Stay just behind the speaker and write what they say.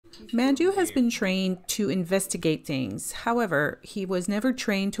Mandu has been trained to investigate things. However, he was never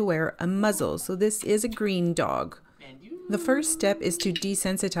trained to wear a muzzle, so this is a green dog. The first step is to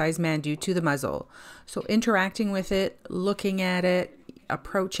desensitize Mandu to the muzzle. So interacting with it, looking at it,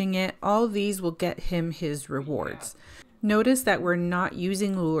 approaching it, all of these will get him his rewards. Notice that we're not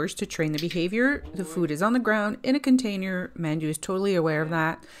using lures to train the behavior. The food is on the ground in a container. Mandu is totally aware of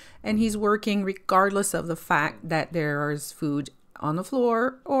that. And he's working regardless of the fact that there is food on the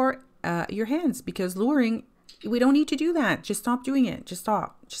floor or your hands, because luring, we don't need to do that. Just stop doing it. Just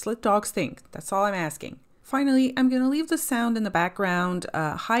stop. Just let dogs think. That's all I'm asking. Finally, I'm going to leave the sound in the background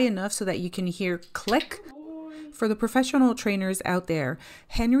high enough so that you can hear click. For the professional trainers out there,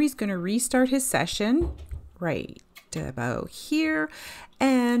 Henry's going to restart his session right about here,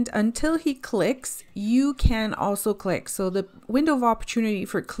 and until he clicks, you can also click. So the window of opportunity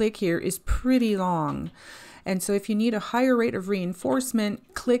for click here is pretty long. And so if you need a higher rate of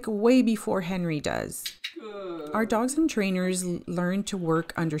reinforcement, click way before Henry does. Our dogs and trainers learn to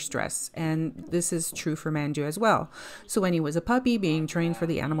work under stress, and this is true for Mandu as well. So when he was a puppy being trained for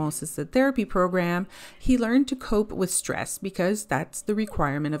the animal assisted therapy program, he learned to cope with stress because that's the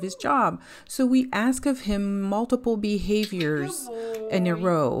requirement of his job. So we ask of him multiple behaviors in a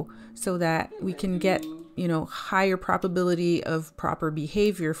row so that we can get, higher probability of proper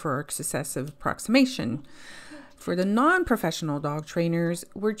behavior for our successive approximation. For the non-professional dog trainers,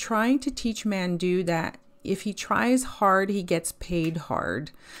 we're trying to teach Mandu that if he tries hard, he gets paid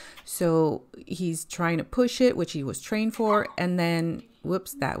hard. So he's trying to push it, which he was trained for, and then,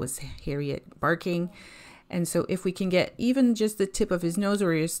 whoops, that was Harriet barking. And so if we can get even just the tip of his nose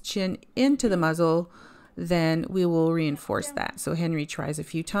or his chin into the muzzle, then we will reinforce that. So Henry tries a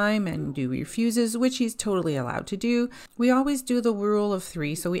few times and Mandu refuses, which he's totally allowed to do. We always do the rule of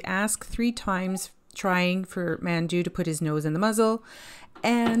 3. So we ask 3 times, trying for Mandu to put his nose in the muzzle.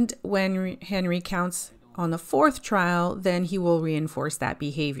 And when Henry counts on the 4th trial, then he will reinforce that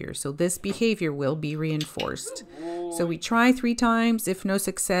behavior. So this behavior will be reinforced. So we try 3 times. If no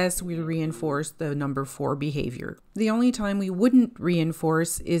success, we reinforce the number 4 behavior. The only time we wouldn't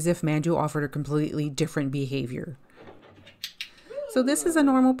reinforce is if Mandu offered a completely different behavior. So this is a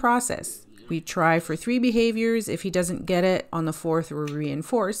normal process. We try for 3 behaviors. If he doesn't get it on the 4th, we'll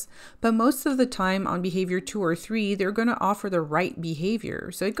reinforce. But most of the time on behavior 2 or 3, they're going to offer the right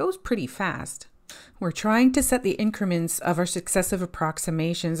behavior. So it goes pretty fast. We're trying to set the increments of our successive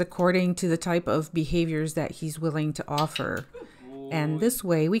approximations according to the type of behaviors that he's willing to offer. And this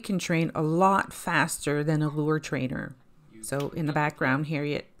way we can train a lot faster than a lure trainer. So in the background,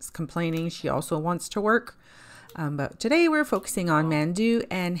 Harriet's complaining. She also wants to work. But today we're focusing on Mandu,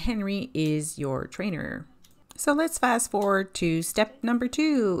 and Henry is your trainer. So let's fast forward to step number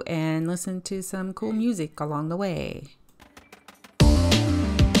 2 and listen to some cool music along the way.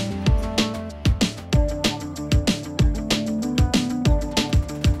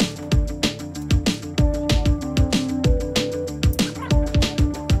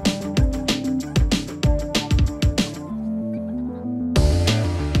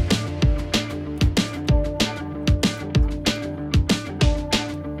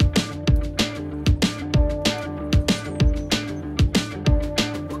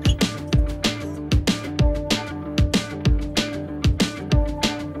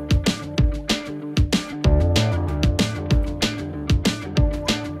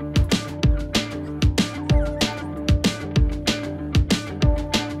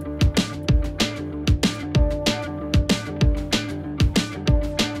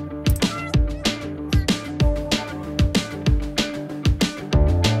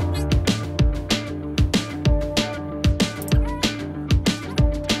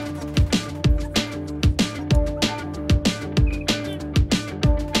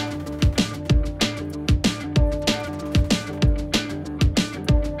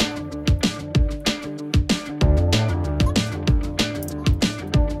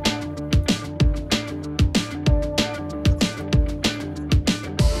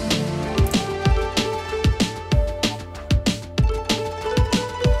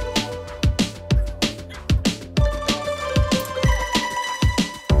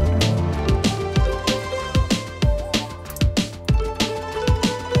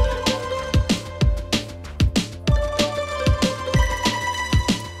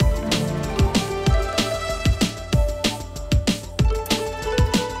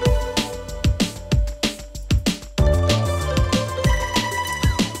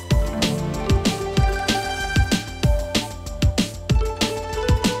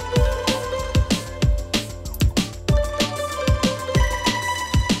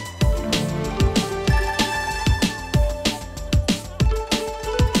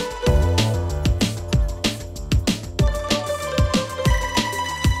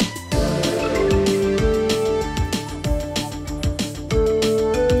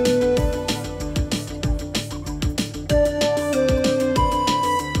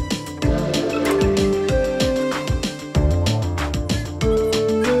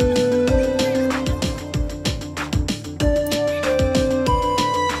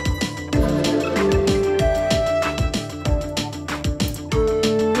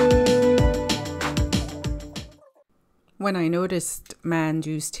 When I noticed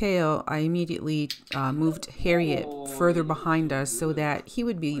Mandu's tail, I immediately moved Harriet further behind us so that he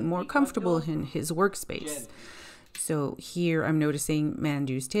would be more comfortable in his workspace. So here I'm noticing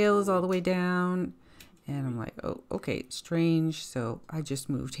Mandu's tail is all the way down, and I'm like, oh, okay, strange. So I just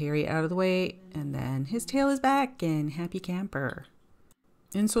moved Harriet out of the way, and then his tail is back and happy camper.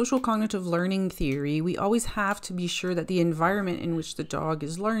 In social cognitive learning theory, we always have to be sure that the environment in which the dog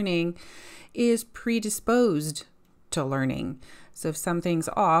is learning is predisposed to learning. So if something's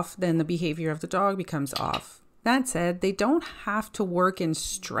off, then the behavior of the dog becomes off. That said, they don't have to work in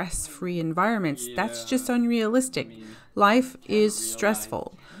stress-free environments. That's just unrealistic. Life is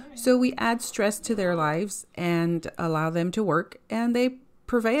stressful. So we add stress to their lives and allow them to work, and they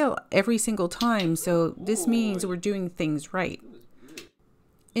prevail every single time. So this means we're doing things right.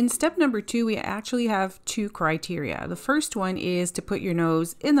 In step number 2, we actually have 2 criteria. The first one is to put your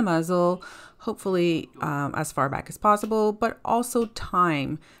nose in the muzzle, hopefully as far back as possible, but also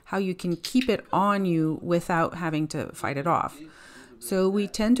time, how you can keep it on you without having to fight it off. So we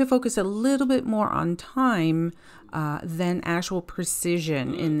tend to focus a little bit more on time than actual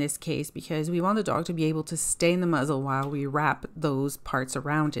precision in this case, because we want the dog to be able to stay in the muzzle while we wrap those parts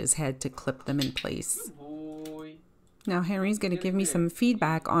around his head to clip them in place. Now Henri's going to give me some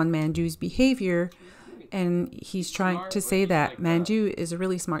feedback on Mandu's behavior, and he's trying to say that Mandu is a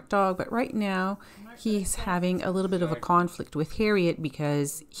really smart dog, but right now he's having a little bit of a conflict with Harriet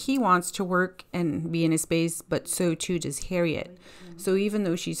because he wants to work and be in his space, but so too does Harriet. So even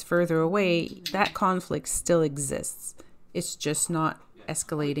though she's further away, that conflict still exists. It's just not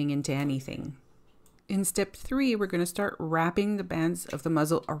escalating into anything. In step 3, we're going to start wrapping the bands of the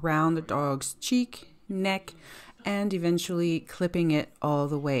muzzle around the dog's cheek, neck, and eventually clipping it all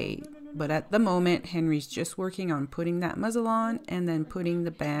the way. But at the moment, Henri's just working on putting that muzzle on and then putting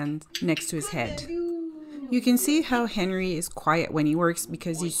the band next to his head. You can see how Henri is quiet when he works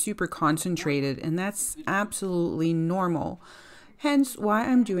because he's super concentrated, and that's absolutely normal. Hence why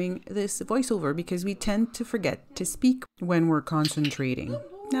I'm doing this voiceover, because we tend to forget to speak when we're concentrating.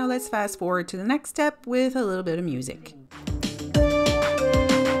 Now let's fast forward to the next step with a little bit of music.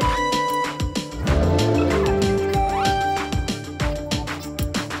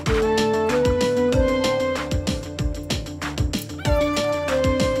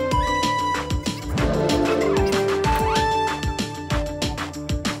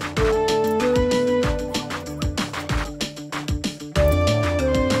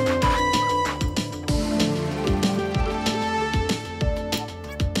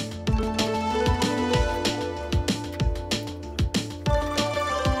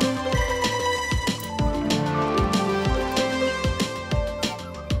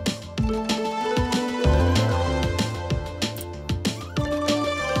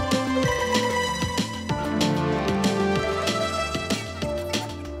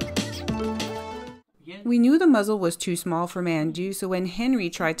 We knew the muzzle was too small for Mandu, so when Henri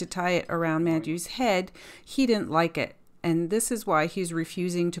tried to tie it around Mandu's head, he didn't like it. And this is why he's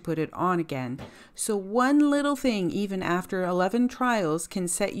refusing to put it on again. So one little thing, even after 11 trials, can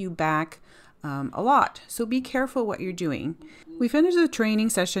set you back a lot. So be careful what you're doing. We finished the training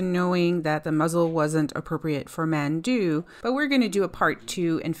session knowing that the muzzle wasn't appropriate for Mandu, but we're going to do a part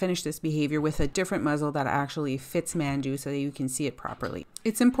 2 and finish this behavior with a different muzzle that actually fits Mandu so that you can see it properly.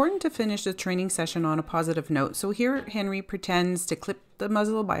 It's important to finish the training session on a positive note. So here Henri pretends to clip the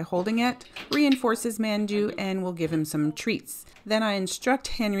muzzle by holding it, reinforces Mandu, and will give him some treats. Then I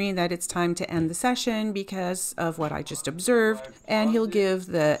instruct Henri that it's time to end the session because of what I just observed, and he'll give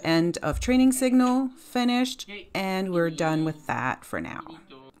the end of training signal, finished, and we're done with that for now.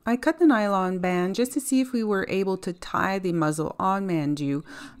 I cut the nylon band just to see if we were able to tie the muzzle on Mandu,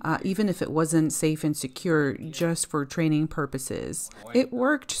 even if it wasn't safe and secure, just for training purposes. It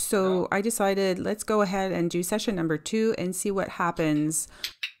worked, so I decided let's go ahead and do session number 2 and see what happens.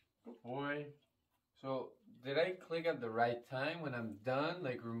 Boy, so did I click at the right time when I'm done,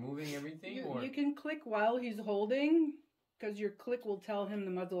 like removing everything? You can click while he's holding, because your click will tell him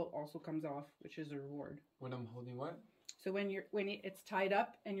the muzzle also comes off, which is a reward. When I'm holding what? So when it's tied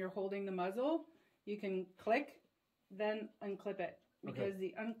up and you're holding the muzzle, you can click, then unclip it, because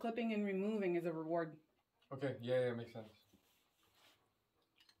the unclipping and removing is a reward. Okay, yeah, makes sense.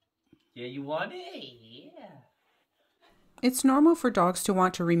 Yeah, you want it? Yeah. It's normal for dogs to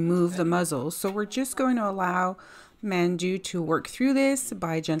want to remove the muzzle, so we're just going to allow Mandu to work through this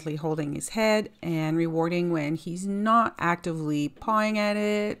by gently holding his head and rewarding when he's not actively pawing at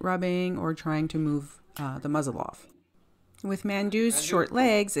it, rubbing, or trying to move the muzzle off. With Mandu's short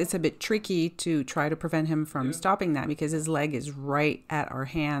legs, it's a bit tricky to try to prevent him from stopping that because his leg is right at our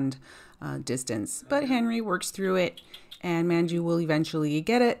hand distance. But Henri works through it, and Mandu will eventually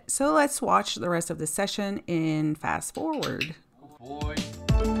get it. So let's watch the rest of the session in fast forward. Oh boy.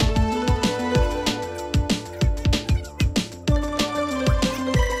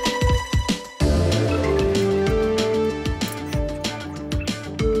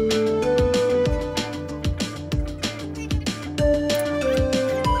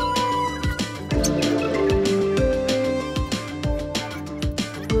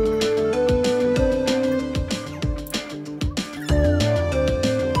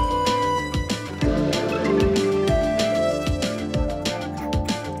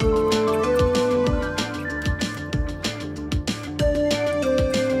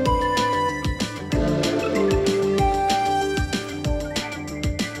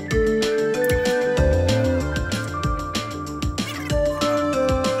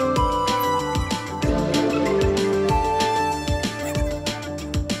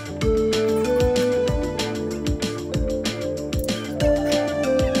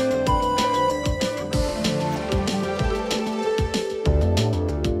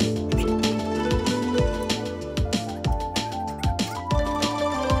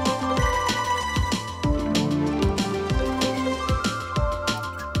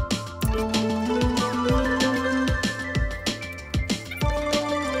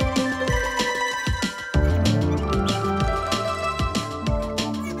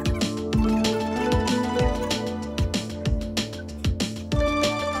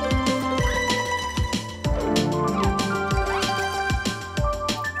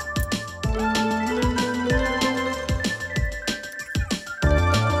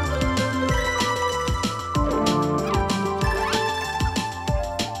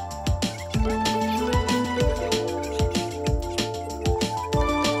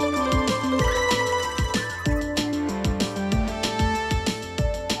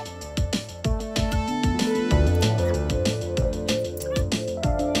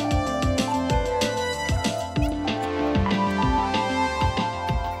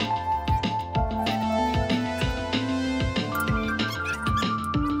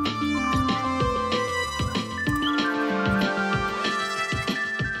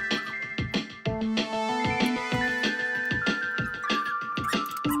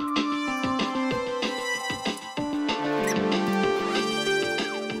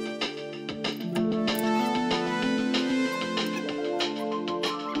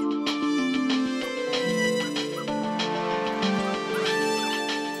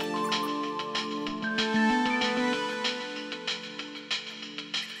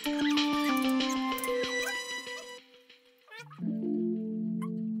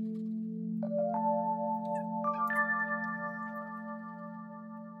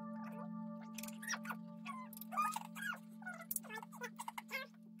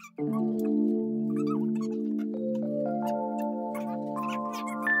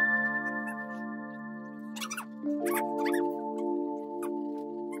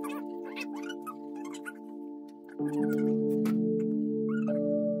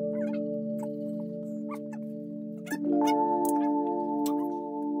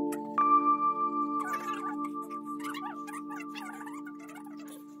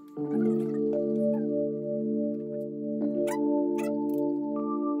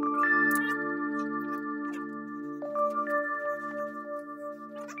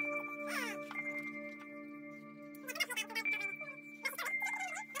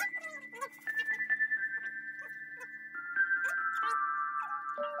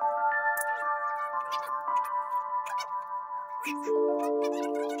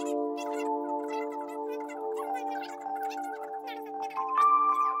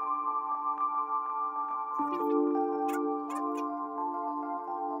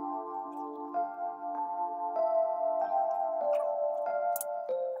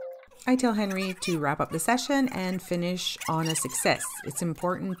 I tell Henri to wrap up the session and finish on a success. It's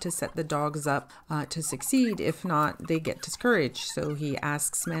important to set the dogs up to succeed. If not, they get discouraged. So he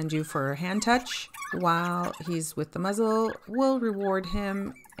asks Mandu for a hand touch while he's with the muzzle. We'll reward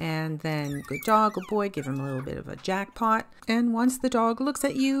him, and then good dog, good boy, give him a little bit of a jackpot. And once the dog looks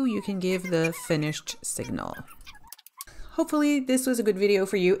at you, you can give the finished signal. Hopefully this was a good video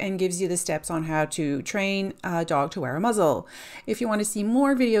for you and gives you the steps on how to train a dog to wear a muzzle. If you want to see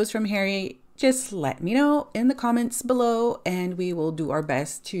more videos from Henri, just let me know in the comments below and we will do our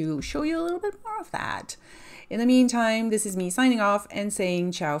best to show you a little bit more of that. In the meantime, this is me signing off and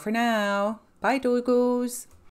saying ciao for now. Bye, doggos.